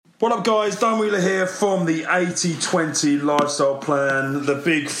What up, guys? Dan Wheeler here from the 80-20 Lifestyle Plan, the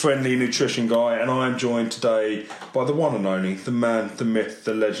big friendly nutrition guy, and I'm joined today by the one and only, the man, the myth,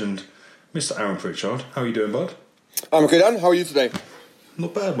 the legend, Mr. Aaron Pritchard. How are you doing, bud? I'm okay, Dan. How are you today?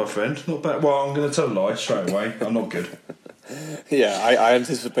 Not bad, my friend. Not bad. Well, I'm going to tell a lie straight away. I'm not good. Yeah, I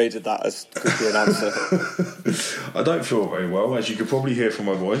anticipated that as could be an answer. I don't feel very well, as you could probably hear from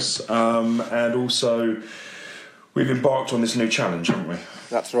my voice. And also, we've embarked on this new challenge, haven't we?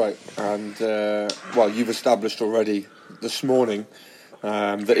 That's right. And, you've established already this morning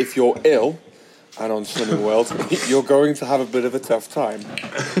that if you're ill and on Slimming World, you're going to have a bit of a tough time.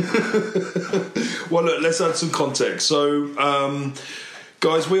 Well, look, let's add some context. So,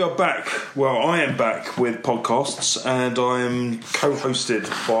 guys, we are back. Well, I am back with podcasts, and I am co-hosted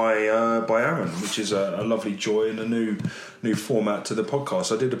by Aaron, which is a lovely joy and a new format to the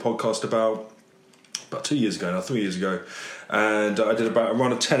podcast. I did a podcast about 3 years ago, and I did about a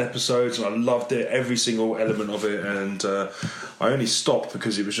run of 10 episodes, and I loved it, every single element of it, and I only stopped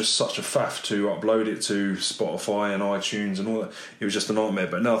because it was just such a faff to upload it to Spotify and iTunes and all that. It was just a nightmare.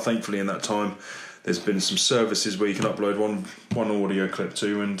 But now, thankfully, in that time, there's been some services where you can upload one audio clip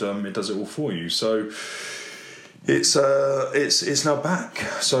to, and it does it all for you. So it's now back.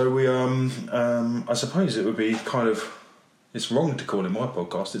 So we I suppose it would be it's wrong to call it my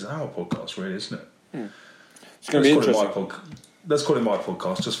podcast. It's our podcast, really, isn't it? It's going to be interesting. Let's call it my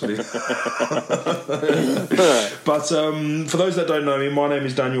podcast, just for the. But for those that don't know me, my name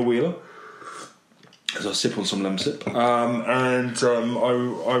is Daniel Wheeler. As I sip on some Lemsip, I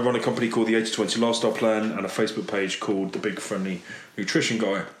run a company called the 80-20 Lifestyle Plan and a Facebook page called the Big Friendly Nutrition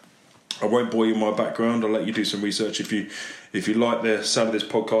Guy. I won't bore you with my background. I'll let you do some research. If you like the sound of this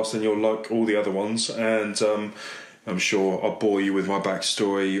podcast, then you'll like all the other ones. And I'm sure I'll bore you with my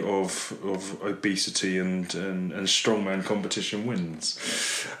backstory of obesity and strongman competition wins.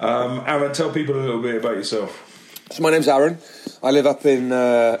 Aaron, tell people a little bit about yourself. So my name's Aaron. I live up in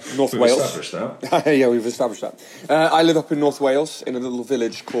North Wales. We've established that. Yeah, we've established that. I live up in North Wales in a little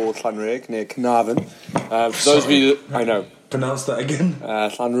village called Llanrhaeg near Carnarvon. For those of you that, I know. Pronounce that again.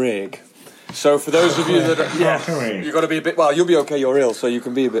 Llanrhaeg. So for those of you that you've got to be a bit. Well, you'll be okay. You're ill, so you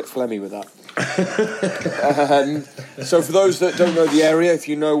can be a bit phlegmy with that. So for those that don't know the area, if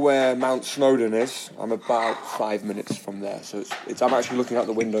you know where Mount Snowdon is, I'm about 5 minutes from there. So I'm actually looking out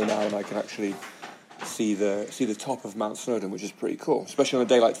the window now, and I can actually see the top of Mount Snowdon, which is pretty cool. Especially on a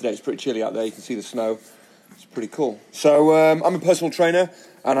day like today, it's pretty chilly out there. You can see the snow. It's pretty cool. So I'm a personal trainer,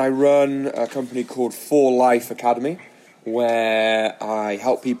 and I run a company called For Life Academy, where I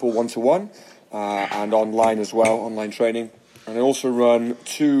help people one-to-one and online as well, online training. And I also run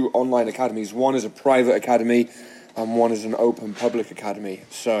 2 online academies. One is a private academy, and one is an open public academy.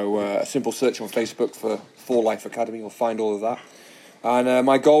 So a simple search on Facebook for Life Academy, you'll find all of that. And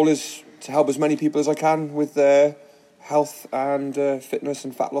my goal is to help as many people as I can with their health and fitness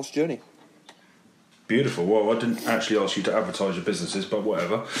and fat loss journey. Beautiful. Well, I didn't actually ask you to advertise your businesses, but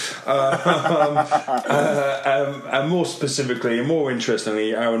whatever. And more specifically, and more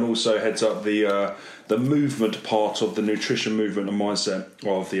interestingly, Aaron also heads up the movement part of the nutrition movement and mindset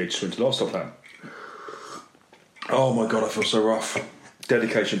of the 80-20 Lifestyle Plan. Oh my God, I feel so rough.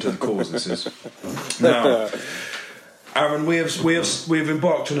 Dedication to the cause, this is. Now, Aaron, we have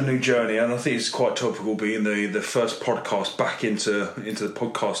embarked on a new journey, and I think it's quite topical, being the first podcast back into the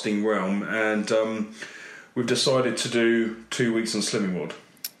podcasting realm, and we've decided to do 2 weeks on Slimming World.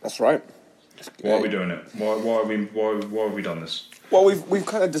 That's right. Why are we doing it? Why have we done this? Well, we've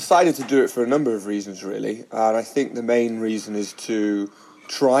kind of decided to do it for a number of reasons, really, and I think the main reason is to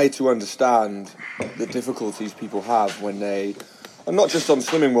try to understand the difficulties people have when they. And not just on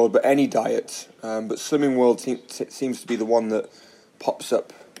Slimming World, but any diet. But Slimming World seems to be the one that pops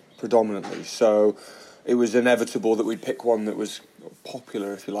up predominantly. So it was inevitable that we'd pick one that was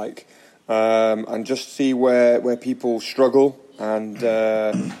popular, if you like, and just see where people struggle and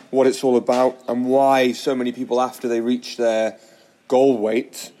what it's all about, and why so many people, after they reach their goal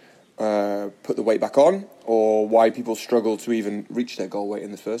weight, put the weight back on, or why people struggle to even reach their goal weight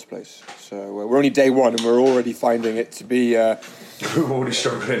in the first place. So we're only day one, and we're already finding it to be. We're already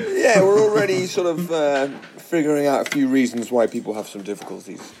struggling. Yeah, we're already sort of figuring out a few reasons why people have some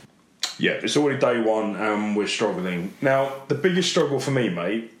difficulties. Yeah, it's already day one, and we're struggling. Now, the biggest struggle for me,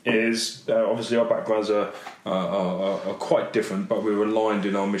 mate, is obviously our backgrounds are quite different, but we're aligned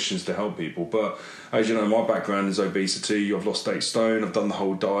in our missions to help people. But as you know, my background is obesity. I've lost 8 stone. I've done the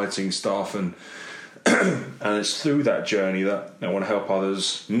whole dieting stuff, and it's through that journey that I want to help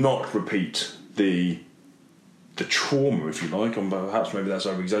others not repeat the the trauma, if you like, and perhaps maybe that's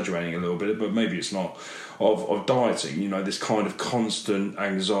over exaggerating a little bit, but maybe it's not, of dieting. You know, this kind of constant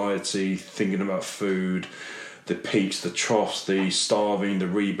anxiety, thinking about food, the peaks, the troughs, the starving, the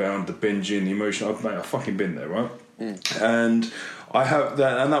rebound, the binging, the emotion. I've fucking been there, right? And I have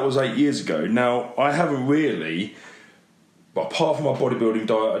that, and that was 8 years ago. Now I haven't really, but apart from my bodybuilding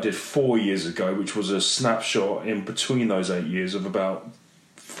diet I did 4 years ago, which was a snapshot in between those 8 years of about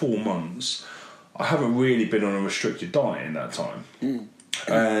 4 months, I haven't really been on a restricted diet in that time.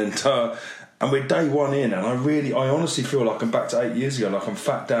 And we're day one in, and I honestly feel like I'm back to 8 years ago, like I'm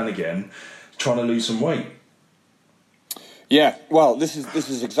fat down again, trying to lose some weight. Yeah, well, this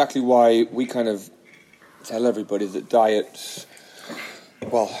is exactly why we kind of tell everybody that diets,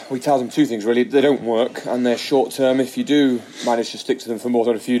 well, we tell them two things really. They don't work, and they're short term. If you do manage to stick to them for more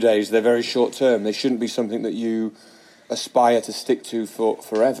than a few days, they're very short term. They shouldn't be something that you aspire to stick to for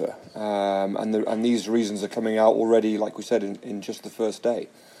forever. And these reasons are coming out already, like we said, in just the first day.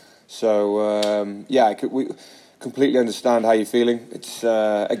 So we completely understand how you're feeling. It's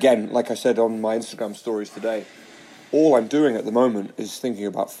again, like I said on my Instagram stories today, all I'm doing at the moment is thinking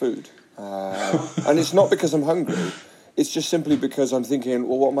about food. And it's not because I'm hungry. It's just simply because I'm thinking,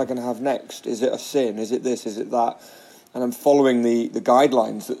 well, what am I going to have next? Is it a sin? Is it this? Is it that? And I'm following the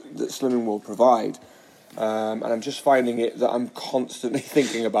guidelines that Slimming World provide. And I'm just finding it that I'm constantly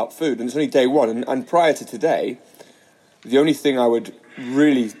thinking about food. And it's only day one. And prior to today, the only thing I would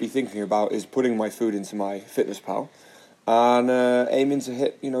really be thinking about is putting my food into my FitnessPal and aiming to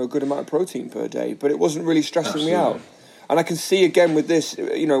hit, a good amount of protein per day. But it wasn't really stressing me out. And I can see again with this,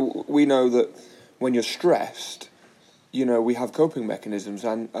 we know that when you're stressed, we have coping mechanisms,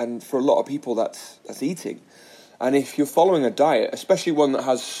 and for a lot of people that's eating. And if you're following a diet, especially one that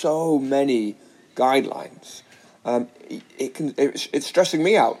has so many guidelines, it's stressing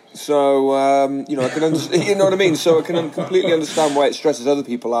me out. So I can you know what I mean. So I can completely understand why it stresses other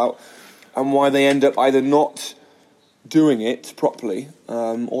people out, and why they end up either not doing it properly,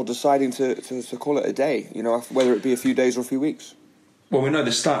 or deciding to call it a day, whether it be a few days or a few weeks. Well, we know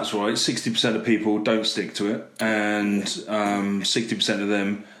the stats, right? 60% of people don't stick to it, and 60% of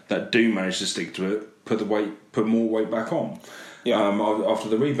them that do manage to stick to it put more weight back on. After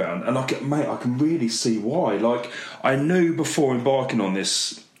the rebound. And I can really see why. Like, I knew before embarking on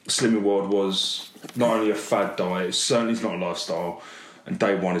this, Slimming World was not only a fad diet, it certainly is not a lifestyle, and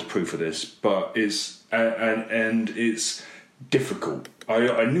day one is proof of this, but it's and it's difficult.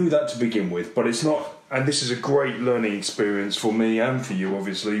 I knew that to begin with, but it's not. And this is a great learning experience for me and for you,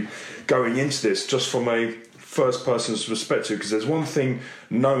 obviously, going into this just from a first person's perspective, because there's one thing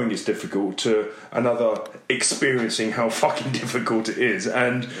knowing it's difficult to another experiencing how fucking difficult it is.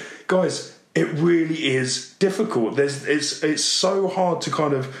 And guys, it really is difficult. It's so hard to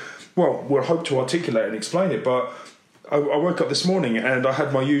kind of, we'll hope to articulate and explain it, but I woke up this morning and I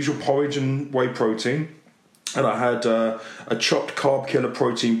had my usual porridge and whey protein, and I had a chopped carb killer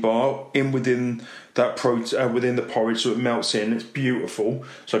protein bar within that within the porridge, so it melts in. It's beautiful.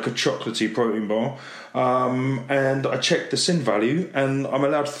 It's like a chocolatey protein bar. And I checked the sin value, and I'm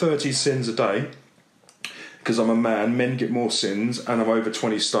allowed 30 sins a day because I'm a man. Men get more sins, and I'm over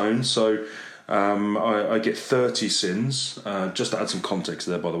 20 stone, so I get 30 sins. Just to add some context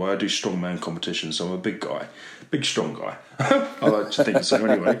there, by the way, I do strongman competitions, so I'm a big guy. Big, strong guy. I like to think so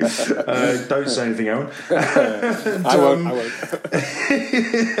anyway. Don't say anything, Aaron. And, I won't.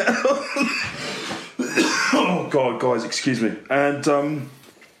 Oh, God, guys, excuse me. And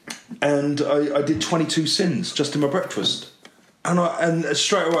I did 22 sins just in my breakfast. And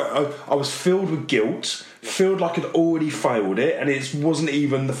straight away, I was filled with guilt, filled like I'd already failed it, and it wasn't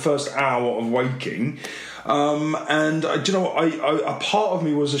even the first hour of waking. And do you know what? A part of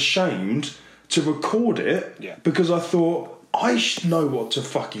me was ashamed to record it, because I thought, I should know what to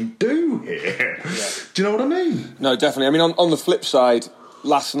fucking do here. Yeah. Do you know what I mean? No, definitely. I mean, on the flip side,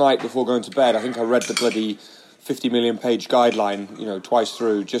 last night before going to bed, I think I read the bloody 50 million page guideline, twice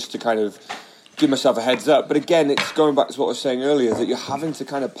through, just to kind of give myself a heads up. But again, it's going back to what I was saying earlier, that you're having to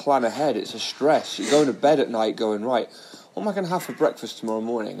kind of plan ahead. It's a stress. You're going to bed at night going, right, what am I going to have for breakfast tomorrow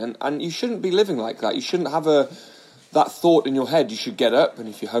morning? And you shouldn't be living like that. You shouldn't have that thought in your head. You should get up, and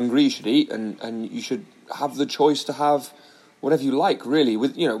if you're hungry, you should eat, and you should have the choice to have whatever you like, really,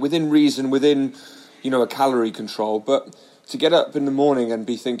 within reason, within, a calorie control. But to get up in the morning and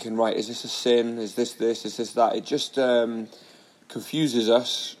be thinking, right, is this a sin? Is this, is this that? It just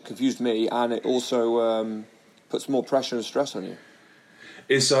confused me, and it also puts more pressure and stress on you.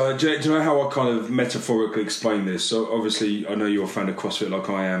 It's do you know how I kind of metaphorically explain this? So obviously, I know you're a fan of CrossFit like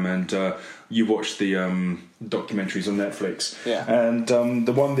I am, and you watched the documentaries on Netflix. Yeah. And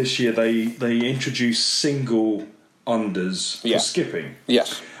the one this year, they introduced single unders for skipping.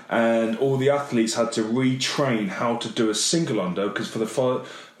 Yes. And all the athletes had to retrain how to do a single under, because for the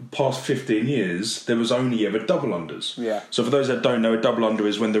past 15 years there was only ever double unders. Yeah. So for those that don't know, a double under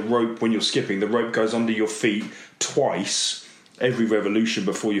is when when you're skipping, the rope goes under your feet twice every revolution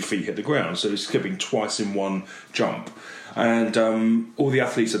before your feet hit the ground. So it's skipping twice in one jump. And all the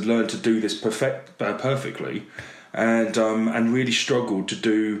athletes had learned to do this perfectly, and really struggled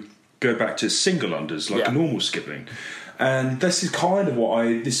to go back to single unders like normal skipping. And this is kind of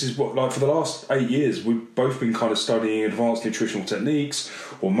like for the last 8 years, we've both been kind of studying advanced nutritional techniques,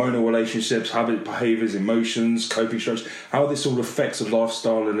 hormonal relationships, habit behaviours, emotions, coping strategies, how this all affects a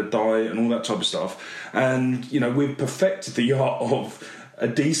lifestyle and a diet and all that type of stuff. And, we've perfected the art of a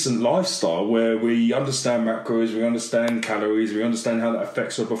decent lifestyle where we understand macros, we understand calories, we understand how that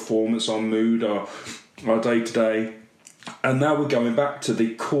affects our performance, our mood, our day-to-day. And now we're going back to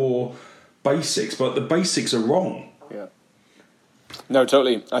the core basics, but the basics are wrong. Yeah. No,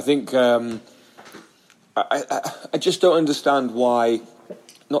 totally. I think I just don't understand why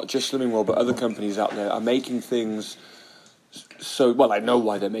not just Slimming World but other companies out there are making things so well. I know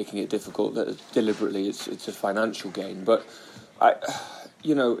why they're making it difficult. That deliberately, it's a financial gain. But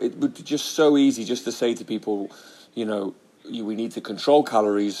it would be just so easy just to say to people, we need to control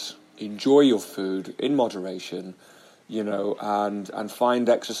calories, enjoy your food in moderation, and find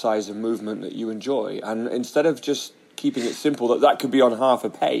exercise and movement that you enjoy. And instead of just keeping it simple, that could be on half a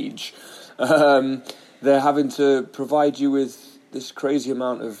page, they're having to provide you with this crazy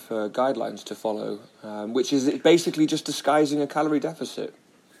amount of guidelines to follow, which is basically just disguising a calorie deficit.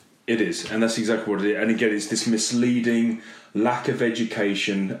 It is, and that's exactly what it is. And again, it's this misleading lack of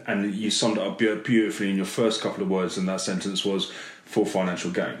education, and you summed it up beautifully in your first couple of words, and that sentence was for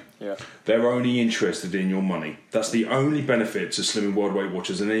financial gain. Yeah. They're only interested in your money. That's the only benefit to Slimming World Weight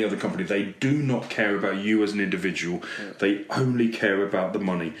Watchers and any other company. They do not care about you as an individual. Yeah. They only care about the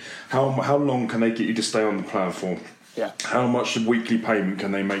money. How long can they get you to stay on the plan for? Yeah. How much weekly payment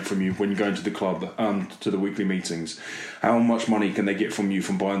can they make from you when you go into the club, to the weekly meetings? How much money can they get from you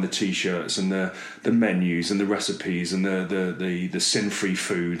from buying the T-shirts and the menus and the recipes and the sin-free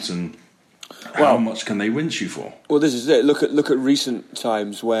foods, and how much can they rinse you for? Well, this is it. Look at recent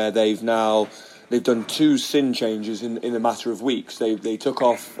times where they've done 2 sin changes in a matter of weeks. They took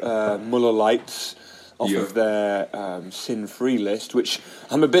off Muller Lights off of their sin-free list, which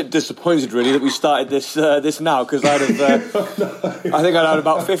I'm a bit disappointed really that we started this now, because I think I'd had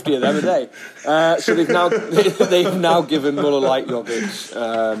about 50 of them a day. So they've now given Muller Light yogurts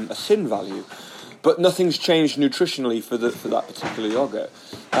a sin value, but nothing's changed nutritionally for that particular yogurt.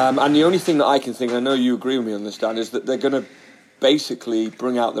 And the only thing that I can think, I know you agree with me on this, Dan, is that they're going to basically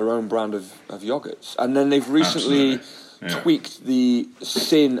bring out their own brand of yogurts, and then they've recently tweaked the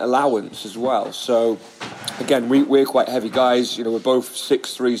sin allowance as well. So again, we're quite heavy guys. We're both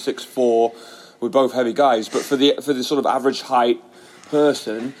 6'3", 6'4". We're both heavy guys, but for the sort of average height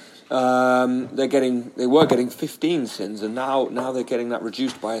person, they were getting 15 sins, and now they're getting that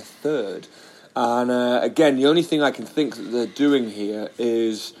reduced by a third. And again, the only thing I can think that they're doing here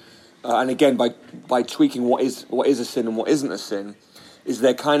is, and again by tweaking what is a sin and what isn't a sin, is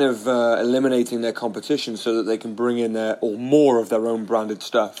they're kind of eliminating their competition so that they can bring in more of their own branded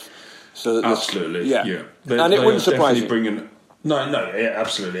stuff. So that absolutely, yeah. And it wouldn't surprise you. No,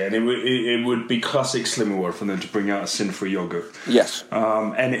 absolutely, and it would be classic Slimming World for them to bring out a sin-free yogurt. Yes.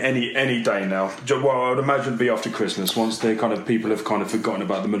 Any day now. Well, I would imagine it'd be after Christmas, once people have kind of forgotten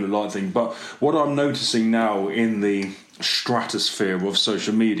about the Miller Lite thing. But what I'm noticing now in the stratosphere of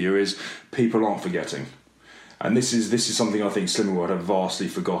social media is people aren't forgetting. And this is something I think Slimming World have vastly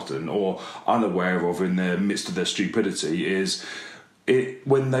forgotten or unaware of in the midst of their stupidity. Is it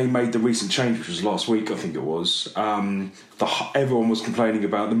when they made the recent change, which was last week, I think it was. Everyone was complaining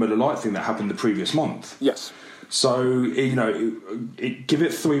about the Miller Lite thing that happened the previous month. Yes. So give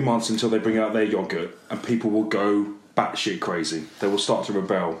it 3 months until they bring out their yogurt, and people will go batshit crazy. They will start to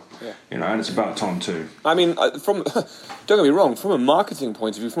rebel. Yeah. And it's about time too. I mean, don't get me wrong, from a marketing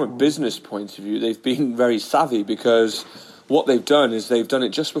point of view, from a business point of view, they've been very savvy, because what they've done is they've done it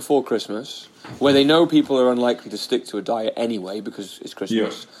just before Christmas, where they know people are unlikely to stick to a diet anyway because it's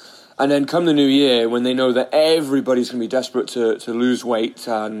Christmas. Yeah. And then come the new year, when they know that everybody's going to be desperate to lose weight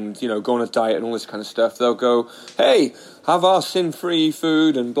and, go on a diet and all this kind of stuff, they'll go, hey, have our sin-free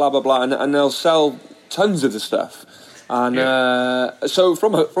food and blah, blah, blah, and they'll sell tons of the stuff. And so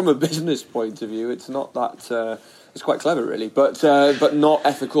from a business point of view, it's not that It's quite clever, really, but not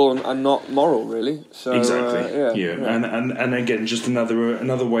ethical and not moral, really. So Exactly. And again, just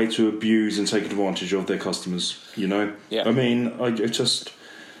another way to abuse and take advantage of their customers. You know. Yeah. I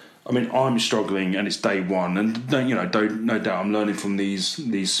mean, I'm struggling, and it's day one, and no doubt I'm learning from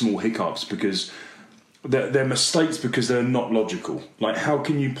these small hiccups because they're mistakes because they're not logical. Like, how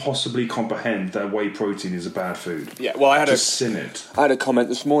can you possibly comprehend that whey protein is a bad food? Yeah, well, I had a comment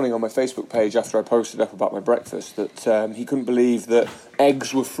this morning on my Facebook page after I posted up about my breakfast that he couldn't believe that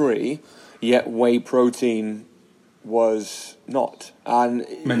eggs were free, yet whey protein was not. And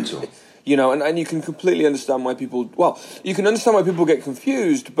mental. You know, and you can completely understand why people... Well, you can understand why people get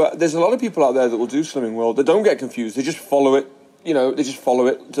confused, but there's a lot of people out there that will do Slimming World that don't get confused. They just follow it, they just follow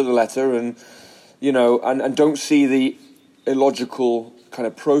it to the letter and don't see the illogical kind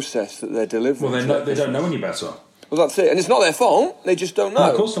of process that they're delivering. Well, they don't know any better. Well, that's it. And it's not their fault. They just don't know.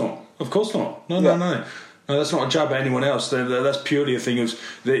 No, of course not. Of course not. No. No, that's not a jab at anyone else. That's purely a thing of...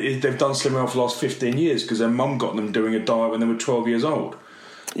 They've done Slimming World for the last 15 years because their mum got them doing a diet when they were 12 years old.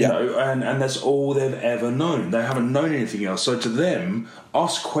 You know, and that's all they've ever known. They haven't known anything else. So to them,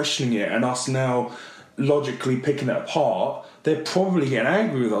 us questioning it and us now logically picking it apart, they're probably getting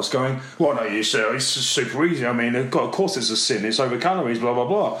angry with us, going, "Well, no, you say it's super easy. I mean, of course it's a sin. It's over calories, blah blah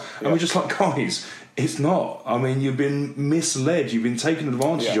blah." And we're just like, guys, it's not. I mean, you've been misled. You've been taken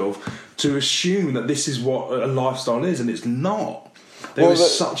advantage of to assume that this is what a lifestyle is, and it's not. There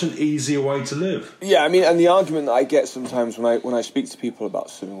is such an easier way to live. Yeah, I mean, and the argument that I get sometimes when I speak to people about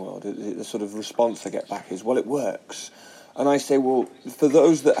Slimming World, the sort of response I get back is, well, it works. And I say, well, for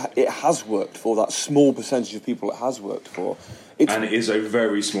those that it has worked for, that small percentage of people it has worked for... And it is a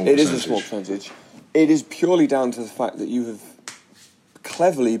very small percentage. It is a small percentage. It is purely down to the fact that you have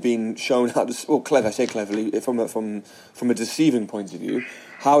cleverly been shown how to... Well, I say cleverly, from a deceiving point of view,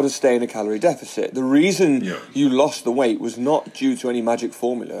 how to stay in a calorie deficit. The reason you lost the weight was not due to any magic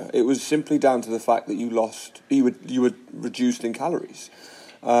formula. It was simply down to the fact that you were reduced in calories.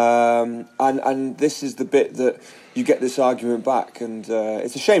 And this is the bit that you get this argument back, and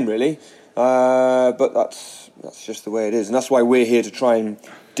it's a shame, really. But that's just the way it is, and that's why we're here to try and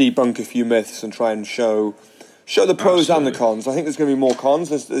debunk a few myths and try and show the pros and the cons. I think there's going to be more cons.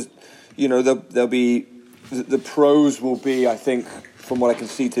 There'll be the pros will be, I think, from what I can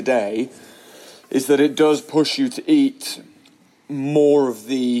see today, is that it does push you to eat more of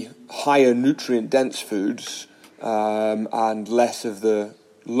the higher nutrient dense foods and less of the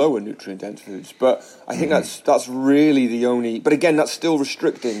lower nutrient dense foods. But I think that's really the only... But again, that's still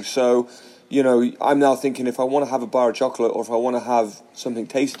restricting. So, I'm now thinking if I want to have a bar of chocolate or if I want to have something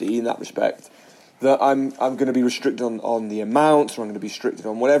tasty in that respect, that I'm going to be restricted on the amount, or I'm going to be restricted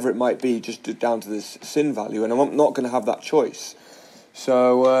on whatever it might be, just down to this sin value, and I'm not going to have that choice.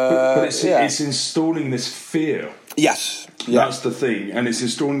 So, but it's installing this fear. Yes, that's the thing, and it's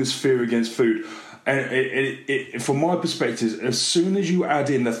installing this fear against food. And it, from my perspective, as soon as you add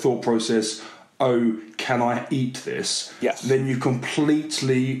in the thought process, "Oh, can I eat this?" Yes, then you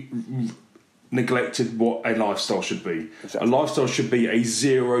completely neglected what a lifestyle should be. Exactly. A lifestyle should be a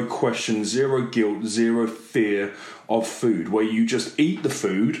zero question, zero guilt, zero fear of food, where you just eat the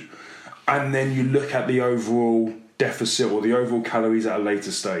food, and then you look at the overall deficit or the overall calories at a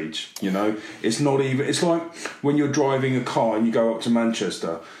later stage. It's not even... It's like when you're driving a car and you go up to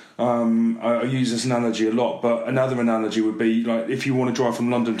Manchester. I use this analogy a lot, but another analogy would be like if you want to drive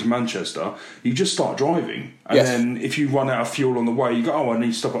from London to Manchester, you just start driving, and then if you run out of fuel on the way, you go, "Oh, I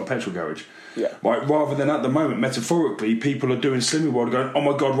need to stop at a petrol garage." Yeah. Right. Rather than at the moment, metaphorically, people are doing Slimming World, going, "Oh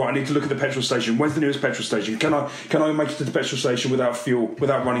my God, right, I need to look at the petrol station. Where's the nearest petrol station? Can I make it to the petrol station without fuel,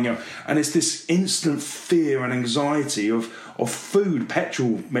 without running out?" And it's this instant fear and anxiety of food,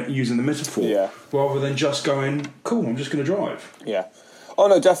 petrol, using the metaphor, rather than just going, "Cool, I'm just going to drive." Yeah. Oh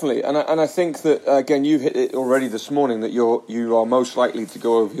no, definitely, and I think that again you've hit it already this morning that you are most likely to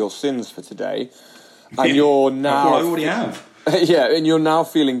go over your sins for today, and you're now. Well, I already have. Yeah, and you're now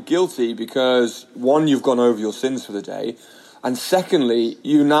feeling guilty because one, you've gone over your sins for the day, and secondly,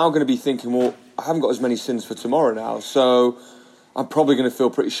 you're now going to be thinking, well, I haven't got as many sins for tomorrow now, so I'm probably going to feel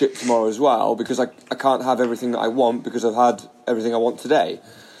pretty shit tomorrow as well because I can't have everything that I want because I've had everything I want today.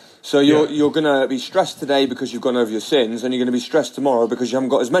 So you're going to be stressed today because you've gone over your sins, and you're going to be stressed tomorrow because you haven't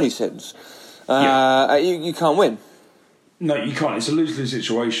got as many sins. You can't win. No, you can't. It's a lose-lose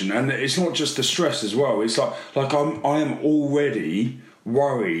situation, and it's not just the stress as well. It's like I am already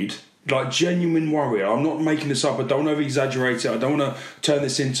worried, like genuine worry. I'm not making this up. I don't over-exaggerate it. I don't want to turn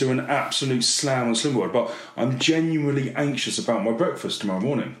this into an absolute slam on Slimming World, but I'm genuinely anxious about my breakfast tomorrow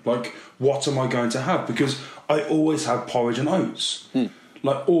morning. Like, what am I going to have? Because I always have porridge and oats.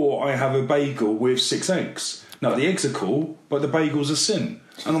 Or I have a bagel with 6 eggs. no, the eggs are cool, but the bagel's a sin.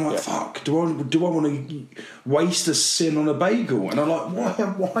 And I'm like, fuck, do I want to waste a sin on a bagel? And I'm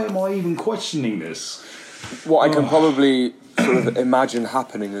like, why am I even questioning this? What I can probably sort of imagine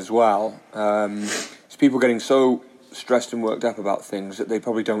happening as well is people getting so stressed and worked up about things that they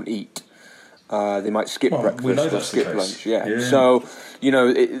probably don't eat. They might skip breakfast or skip lunch. Yeah. So,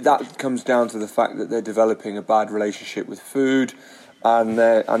 that comes down to the fact that they're developing a bad relationship with food, and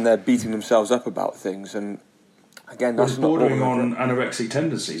they're beating themselves up about things. And again, that's not bordering on anorexic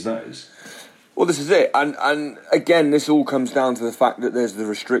tendencies. That is. Well, this is it, and again, this all comes down to the fact that there's the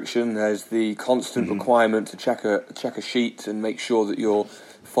restriction, there's the constant requirement to check a sheet and make sure that you're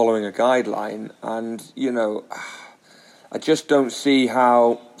following a guideline, and I just don't see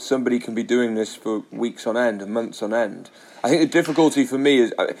how somebody can be doing this for weeks on end and months on end. I think the difficulty for me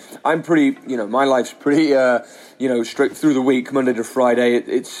is I'm pretty, my life's pretty, straight through the week, Monday to Friday.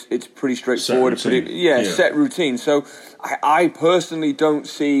 It's pretty straightforward, set routine. So I personally don't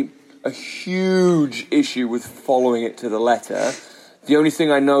see a huge issue with following it to the letter. The only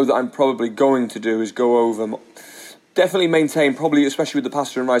thing I know that I'm probably going to do is go over, definitely maintain, probably especially with the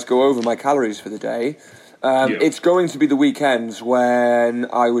pasta and rice, go over my calories for the day. It's going to be the weekends when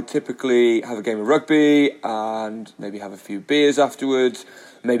I would typically have a game of rugby and maybe have a few beers afterwards,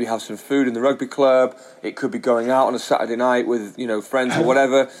 maybe have some food in the rugby club. It could be going out on a Saturday night with, friends or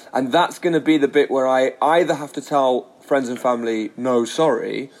whatever. And that's going to be the bit where I either have to tell friends and family, no,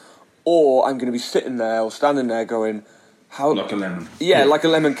 sorry, or I'm going to be sitting there or standing there going, how... Like a lemon. Yeah, like a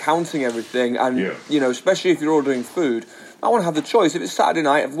lemon, counting everything. And, especially if you're ordering food, I want to have the choice. If it's Saturday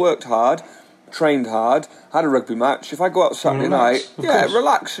night, I've worked hard, trained hard, had a rugby match. If I go out Saturday night,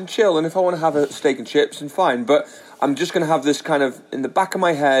 relax and chill. And if I want to have a steak and chips, then fine. But I'm just going to have this kind of in the back of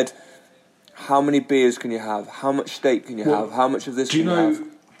my head, how many beers can you have? How much steak can you have? How much of this can you have?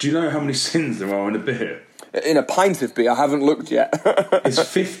 Do you know how many sins there are in a beer? In a pint of beer, I haven't looked yet. It's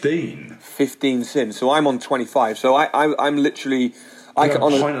 15. 15 sins. So I'm on 25. So I'm literally... a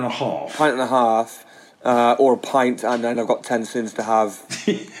pint and a half. Pint and a half. Or a pint, and then I've got 10 sins to have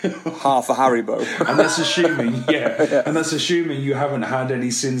half a Haribo. And that's assuming, and that's assuming you haven't had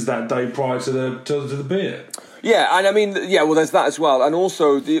any sins that day prior to the beer. Yeah, and I mean, well, there's that as well. And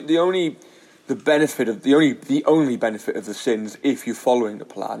also, the only benefit of the sins, if you're following the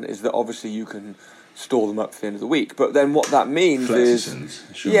plan, is that obviously you can store them up for the end of the week. But then what that means Flexi-sins,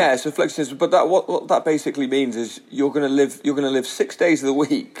 sure. Yeah, so flexi-sins. But what that basically means is you're going to live 6 days of the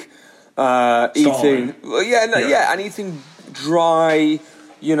week. Eating, and eating dry,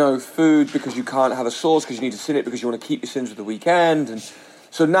 food because you can't have a sauce because you need to sin it because you want to keep your sins for the weekend, and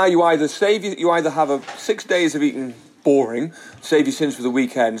so now you either have 6 days of eating boring, save your sins for the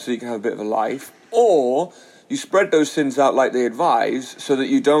weekend so you can have a bit of a life, or you spread those sins out like they advise so that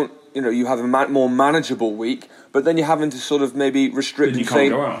you don't, you have a more manageable week. But then you're having to sort of maybe restrict and say,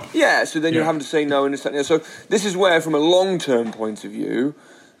 go out. Yeah. So then you're having to say no and this, that, and so this is where, from a long-term point of view,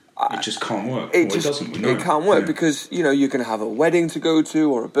 it just can't work. It can't work because you're going to have a wedding to go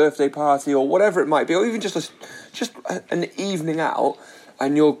to, or a birthday party, or whatever it might be, or even just an evening out,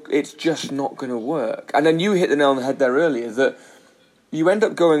 and it's just not going to work. And then you hit the nail on the head there earlier that you end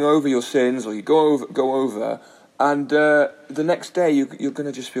up going over your sins, or you go over, and the next day you're going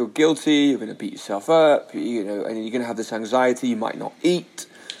to just feel guilty. You're going to beat yourself up, and you're going to have this anxiety. You might not eat.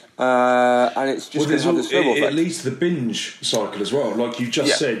 And it's just going to have this snowball effect. It leads to the binge cycle as well. Like you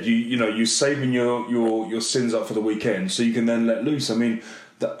just said, you're saving your sins up for the weekend so you can then let loose. I mean,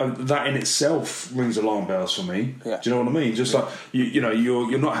 that in itself rings alarm bells for me. Yeah. Do you know what I mean? Just like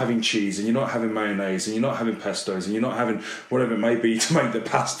you're not having cheese, and you're not having mayonnaise, and you're not having pestos, and you're not having whatever it may be to make the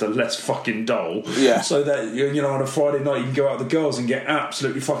pasta less fucking dull. Yeah. So that on a Friday night you can go out with the girls and get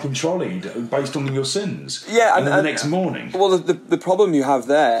absolutely fucking trolleyed based on your sins. Yeah, and then the next morning. Well, the problem you have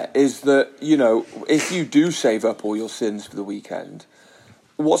there is that if you do save up all your sins for the weekend,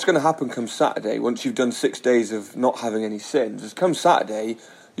 what's going to happen come Saturday, once you've done 6 days of not having any sins, is come Saturday,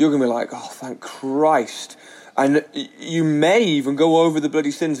 you're going to be like, oh, thank Christ. And you may even go over the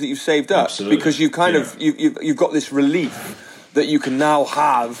bloody sins that you've saved up. Absolutely. Because you've you've got this relief that you can now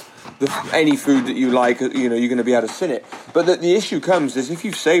have any food that you like, you're going to be able to sin it. But the issue comes is if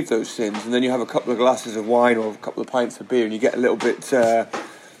you've saved those sins and then you have a couple of glasses of wine or a couple of pints of beer and you get a little bit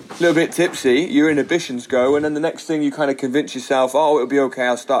tipsy, your inhibitions go, and then the next thing you kind of convince yourself, oh, it'll be okay,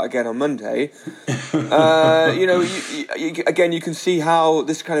 I'll start again on Monday. Again, you can see how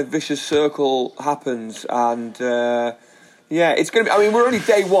this kind of vicious circle happens, and it's going to be. I mean, we're only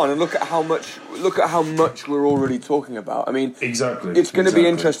day one, and look at how much we're already talking about. I mean, exactly. It's going to be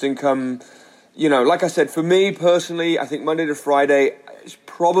interesting come like I said, for me personally, I think Monday to Friday is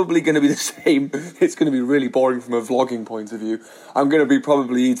probably going to be the same. It's going to be really boring from a vlogging point of view. I'm going to be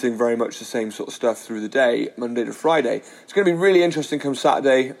probably eating very much the same sort of stuff through the day, Monday to Friday. It's going to be really interesting come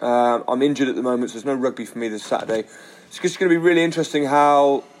Saturday. I'm injured at the moment, so there's no rugby for me this Saturday. It's just going to be really interesting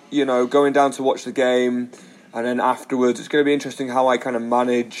how, going down to watch the game, and then afterwards, it's going to be interesting how I kind of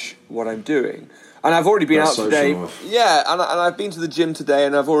manage what I'm doing. And I've already been out today. Yeah, and I've been to the gym today,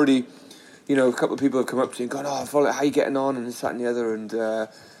 and I've already... a couple of people have come up to me and gone, how are you getting on, and this, that and the other, and,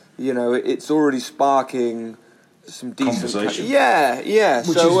 it's already sparking some decent... conversation. Yeah.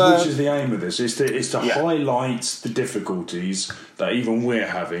 Which is the aim of this, is to highlight the difficulties that even we're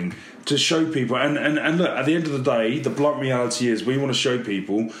having, to show people, and look, at the end of the day, the blunt reality is we want to show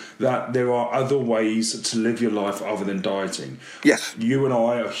people that there are other ways to live your life other than dieting. Yes. You and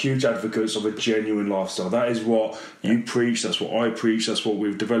I are huge advocates of a genuine lifestyle. That is what you preach, that's what I preach, that's what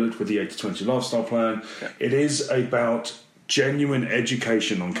we've developed with the 80-20 lifestyle plan. Yeah. It is about genuine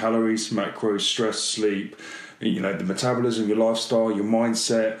education on calories, macros, stress, sleep, the metabolism, your lifestyle, your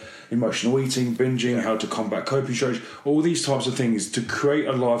mindset, emotional eating, binging, how to combat coping strategies, all these types of things to create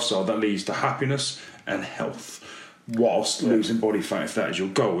a lifestyle that leads to happiness and health whilst losing body fat, if that is your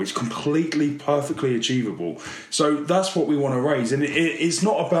goal. It's completely, perfectly achievable. So that's what we want to raise. And it's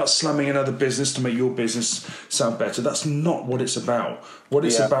not about slamming another business to make your business sound better. That's not what it's about. What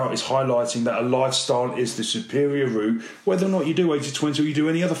it's about is highlighting that a lifestyle is the superior route, whether or not you do 80-20 or you do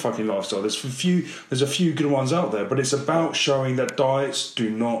any other fucking lifestyle. There's a few good ones out there, but it's about showing that diets do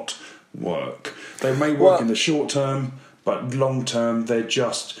not work. They may work in the short term, but long term, they're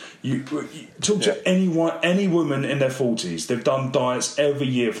just... You talk to any woman in their 40s, they've done diets every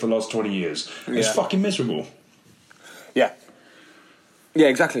year for the last 20 years. It's fucking miserable. Yeah. Yeah,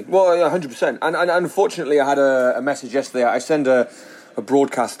 exactly. Well, 100%. And unfortunately, I had a message yesterday. I send a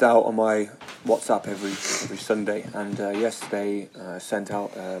broadcast out on my WhatsApp every Sunday, and yesterday sent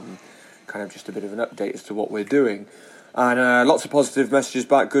out kind of just a bit of an update as to what we're doing. And lots of positive messages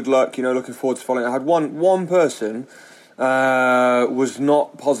back. Good luck, looking forward to following. I had one person... was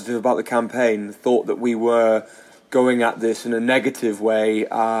not positive about the campaign, thought that we were going at this in a negative way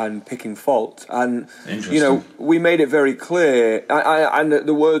and picking fault. And, we made it very clear, and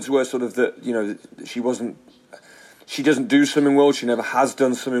the words were sort of that, she doesn't do Slimming World, she never has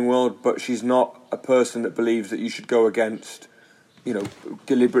done Slimming World, but she's not a person that believes that you should go against,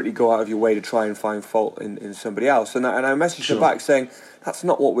 deliberately go out of your way to try and find fault in somebody else. And I messaged her back saying, that's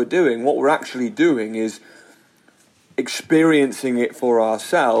not what we're doing. What we're actually doing is experiencing it for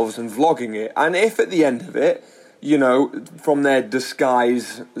ourselves and vlogging it. And if at the end of it, from their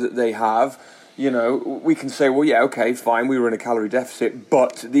disguise that they have, we can say, well, yeah, okay, fine, we were in a calorie deficit,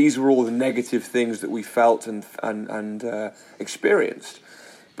 but these were all the negative things that we felt and experienced.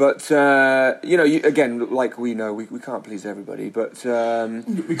 But, again, like we know, we can't please everybody, but...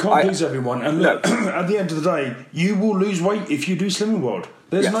 we can't please everyone, and look, at the end of the day, you will lose weight if you do Slimming World.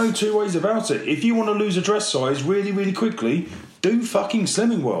 There's no two ways about it. If you want to lose a dress size really, really quickly, do fucking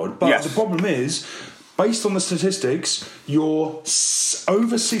Slimming World. But the problem is, based on the statistics, you're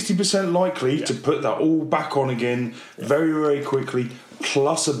over 60% likely to put that all back on again very, very quickly,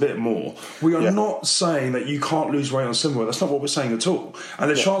 plus a bit more. We are not saying that you can't lose weight on Slimming World. That's not what we're saying at all.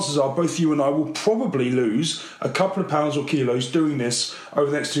 And the chances are both you and I will probably lose a couple of pounds or kilos doing this over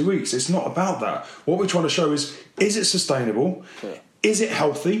the next 2 weeks. It's not about that. What we're trying to show is it sustainable? Yeah. Is it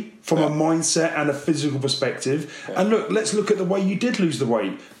healthy from a mindset and a physical perspective? Yeah. And let's look at the way you did lose the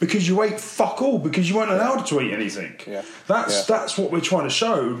weight, because you ate fuck all, because you weren't allowed to eat anything. Yeah. That's what we're trying to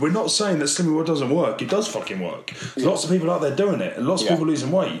show. We're not saying that Slimming World doesn't work. It does fucking work. There's lots of people out there doing it, and lots of people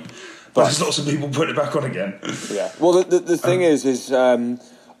losing weight. But there's lots of people putting it back on again. Yeah. Well, the thing is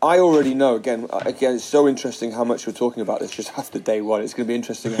I already know, again, it's so interesting how much we're talking about this just after day one. It's going to be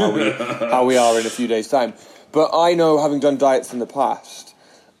interesting how we are in a few days' time. But I know, having done diets in the past,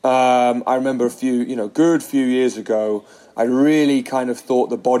 I remember good few years ago, I really kind of thought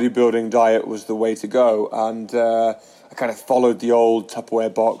the bodybuilding diet was the way to go. And I kind of followed the old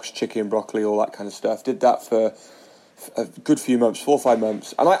Tupperware box, chicken, broccoli, all that kind of stuff. Did that for a good few months, 4 or 5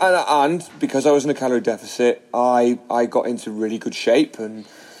 months. And because I was in a calorie deficit, I got into really good shape, and,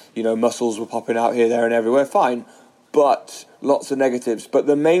 muscles were popping out here, there and everywhere. Fine. But lots of negatives. But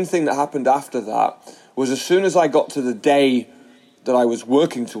the main thing that happened after that was, as soon as I got to the day that I was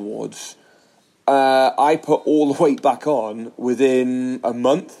working towards, I put all the weight back on within a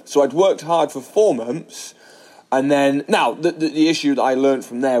month. So I'd worked hard for 4 months, and then... Now, the issue that I learned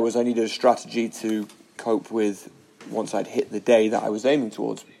from there was I needed a strategy to cope with once I'd hit the day that I was aiming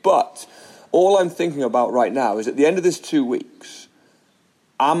towards. But all I'm thinking about right now is, at the end of this 2 weeks,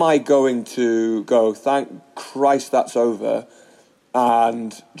 am I going to go, thank Christ that's over,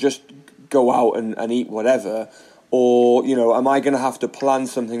 and just go out and eat whatever? Or, am I going to have to plan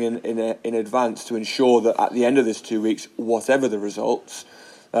something in advance to ensure that at the end of this 2 weeks, whatever the results,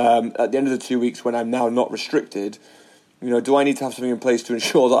 at the end of the 2 weeks when I'm now not restricted, do I need to have something in place to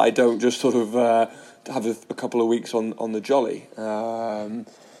ensure that I don't just sort of have a couple of weeks on the jolly?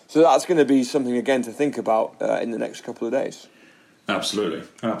 So that's going to be something, again, to think about in the next couple of days. Absolutely.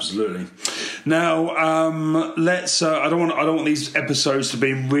 Now, let's. I don't want these episodes to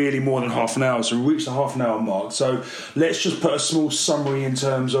be really more than half an hour. So we reached the half an hour mark. So let's just put a small summary in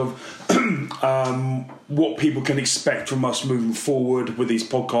terms of what people can expect from us moving forward with these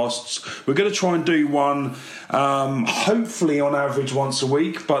podcasts. We're going to try and do one, hopefully on average once a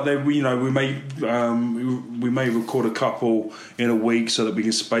week. But then we may record a couple in a week so that we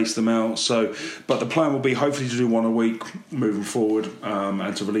can space them out. So, but the plan will be hopefully to do one a week moving forward,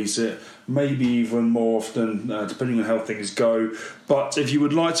 and to release it maybe even more often, depending on how things go. But if you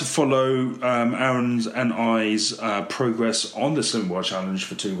would like to follow Aaron's and I's progress on the Slim World Challenge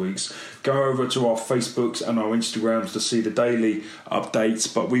for 2 weeks, go over to our Facebooks and our Instagrams to see the daily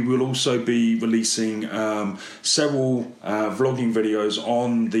updates. But we will also be releasing several vlogging videos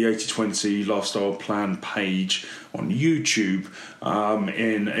on the 80/20 Lifestyle Plan page on YouTube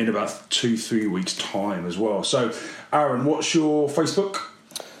in about 2-3 weeks' time as well. So, Aaron, what's your Facebook?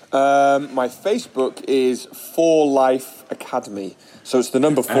 My Facebook is 4 Life Academy. So it's the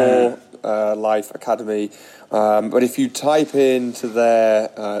number 4 Life Academy. But if you type into there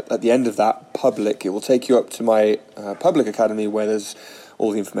at the end of that, public, it will take you up to my public academy where there's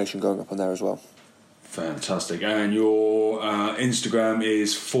all the information going up on there as well. Fantastic. And your Instagram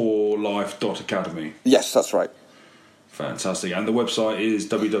is 4life.academy. Yes, that's right. Fantastic. And the website is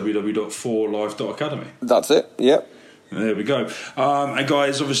www.4life.academy. That's it, yep. There we go. And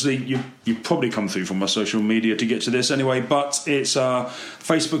guys, obviously, you've probably come through from my social media to get to this anyway, but it's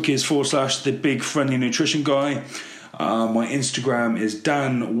Facebook is / the Big Friendly Nutrition Guy. My Instagram is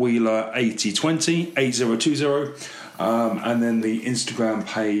Dan Wheeler 8020. And then the Instagram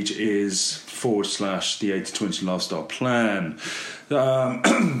page is / the 80/20 Lifestyle Plan.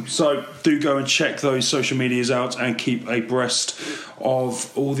 So do go and check those social medias out and keep abreast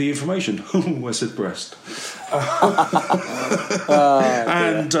of all the information. I said breast.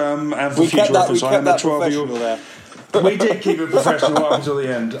 And for future reference, I am a 12-year-old. We did keep it professional up until the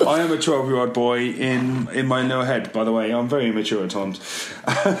end. I am a 12-year-old boy in my little head, by the way. I'm very immature at times.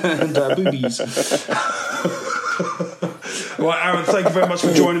 And boobies. Right, Aaron, thank you very much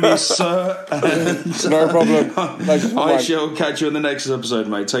for joining me, sir. And, no problem. I shall catch you in the next episode,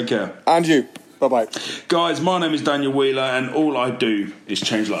 mate. Take care. And you. Bye-bye. Guys, my name is Daniel Wheeler, and all I do is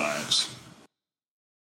change lives.